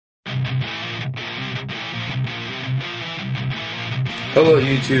Hello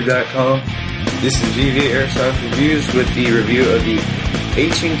YouTube.com. This is VV Airsoft Reviews with the review of the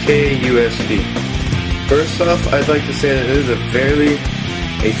H&K USB. First off, I'd like to say that it is a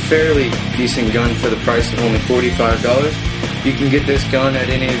fairly decent gun for the price of only $45. You can get this gun at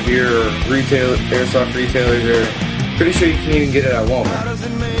any of your airsoft retailers, or pretty sure you can even get it at Walmart.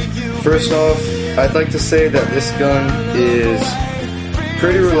 First off, I'd like to say that this gun is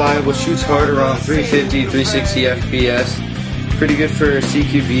pretty reliable, shoots hard around 350, 360 FPS. Pretty good for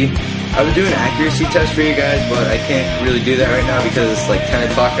CQB. I would do an accuracy test for you guys, but I can't really do that right now because it's like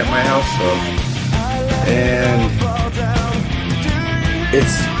 10 o'clock at my house. And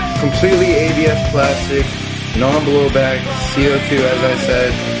it's completely ABS plastic, non-blowback, CO2 as I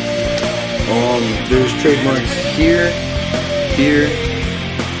said. There's trademarks here, and here.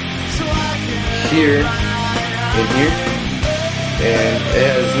 And it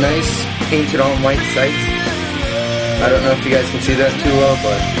has nice painted on white sights. I don't know if you guys can see that too well,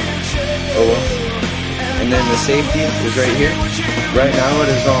 but oh well. And then the safety is right here. Right now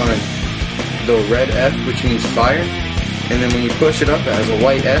it is on the red F, which means fire. And then when you push it up, it has a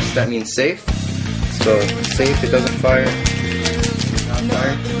white S, that means safe. So safe, it doesn't fire, not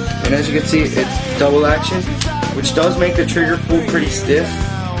fire. And as you can see, it's double action, which does make the trigger pull pretty stiff.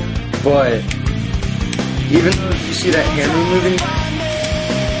 But even though you see that hammer moving,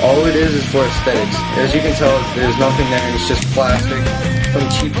 all it is for aesthetics. As you can tell, there's nothing there, and it's just plastic, some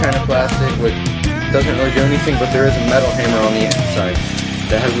cheap kind of plastic, which doesn't really do anything, but there is a metal hammer on the inside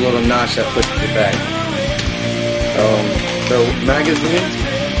that has a little notch that pushes it back. The magazine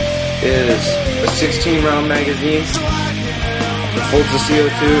is a 16-round magazine. It holds the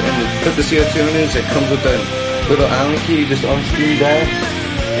CO2, and to put the CO2 in it comes with a little Allen key. You just unscrew that,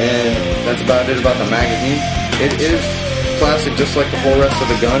 and that's about it about the magazine. It is plastic just like the whole rest of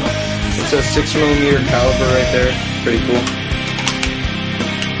the gun. It says 6mm caliber right there. Pretty cool.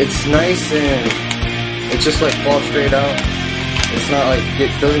 It's nice and it just like falls straight out. It's not like, it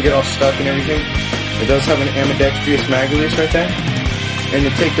doesn't get all stuck and everything. It does have an ambidextrous mag release right there. And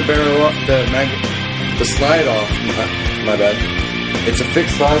to take the barrel off, the slide off, my bad. It's a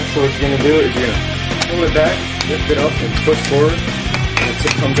fixed slide, so what you're going to do is you're going to pull it back, lift it up, and push forward. And the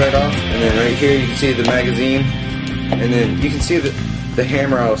tip comes right off. And then right here you can see the magazine. And then you can see the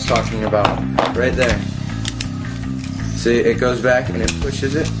hammer I was talking about right there. See, it goes back and it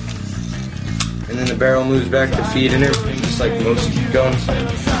pushes it. And then the barrel moves back to feed and everything, just like most guns.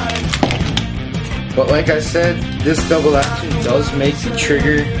 But like I said, this double action does make the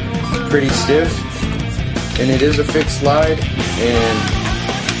trigger pretty stiff. And it is a fixed slide. And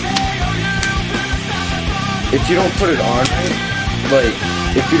if you don't put it on,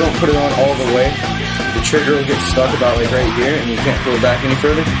 if you don't put it on all the way, the trigger will get stuck about like right here, and you can't pull it back any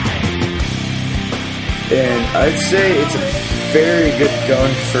further. And I'd say it's a very good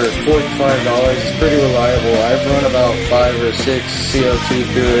gun for $45. It's pretty reliable. I've run about 5 or 6 CO2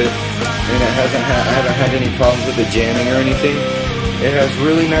 through it, and I haven't had any problems with the jamming or anything. It has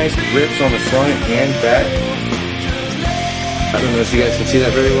really nice grips on the front and back. I don't know if you guys can see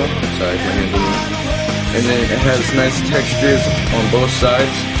that very well. Sorry, my hand's moving. And then it has nice textures on both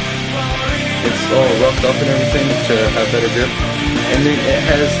sides. It's all roughed up and everything to have better grip. And then it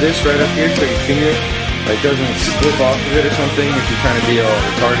has this right up here so your finger doesn't slip off of it or something if you're trying to be all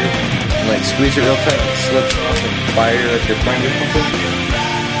retarded. And squeeze it real tight, it slips off and fire like your friend or something.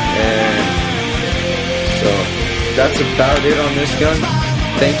 And so that's about it on this gun.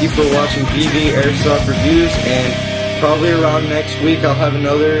 Thank you for watching VV Airsoft Reviews, and probably around next week I'll have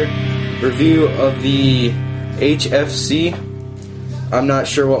another review of the HFC. I'm not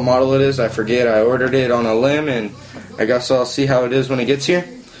sure what model it is, I forget. I ordered it on a limb, and I guess I'll see how it is when it gets here.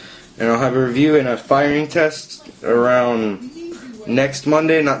 And I'll have a review and a firing test around next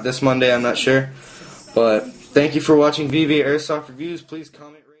Monday, not this Monday, I'm not sure. But thank you for watching VV Airsoft Reviews. Please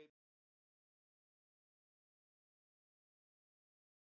comment.